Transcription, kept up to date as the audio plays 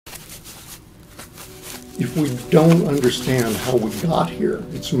If we don't understand how we got here,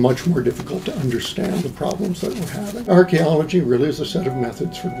 it's much more difficult to understand the problems that we're having. Archaeology really is a set of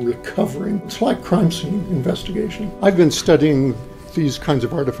methods for recovering. It's like crime scene investigation. I've been studying these kinds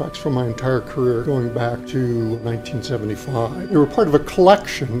of artifacts for my entire career, going back to 1975. They were part of a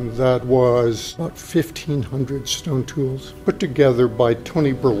collection that was about 1,500 stone tools put together by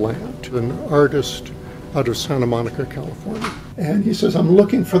Tony Berlant, an artist out of Santa Monica, California. And he says, I'm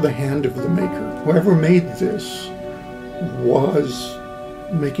looking for the hand of the maker. Whoever made this was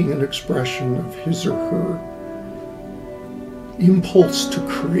making an expression of his or her impulse to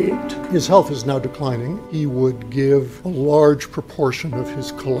create. His health is now declining. He would give a large proportion of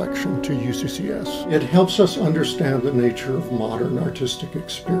his collection to UCCS. It helps us understand the nature of modern artistic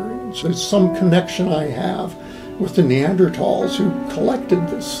experience. There's some connection I have with the Neanderthals who collected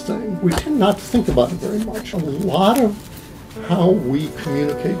this thing. We tend not to think about it very much. A lot of how we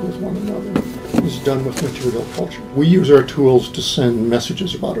communicate with one another is done with material culture. We use our tools to send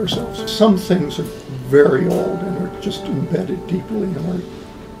messages about ourselves. Some things are very old and are just embedded deeply in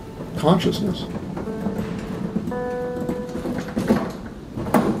our consciousness.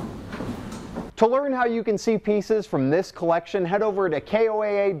 To learn how you can see pieces from this collection, head over to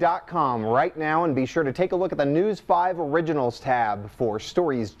KOAA.com right now and be sure to take a look at the News 5 Originals tab for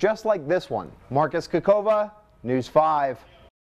stories just like this one. Marcus Kakova, News 5.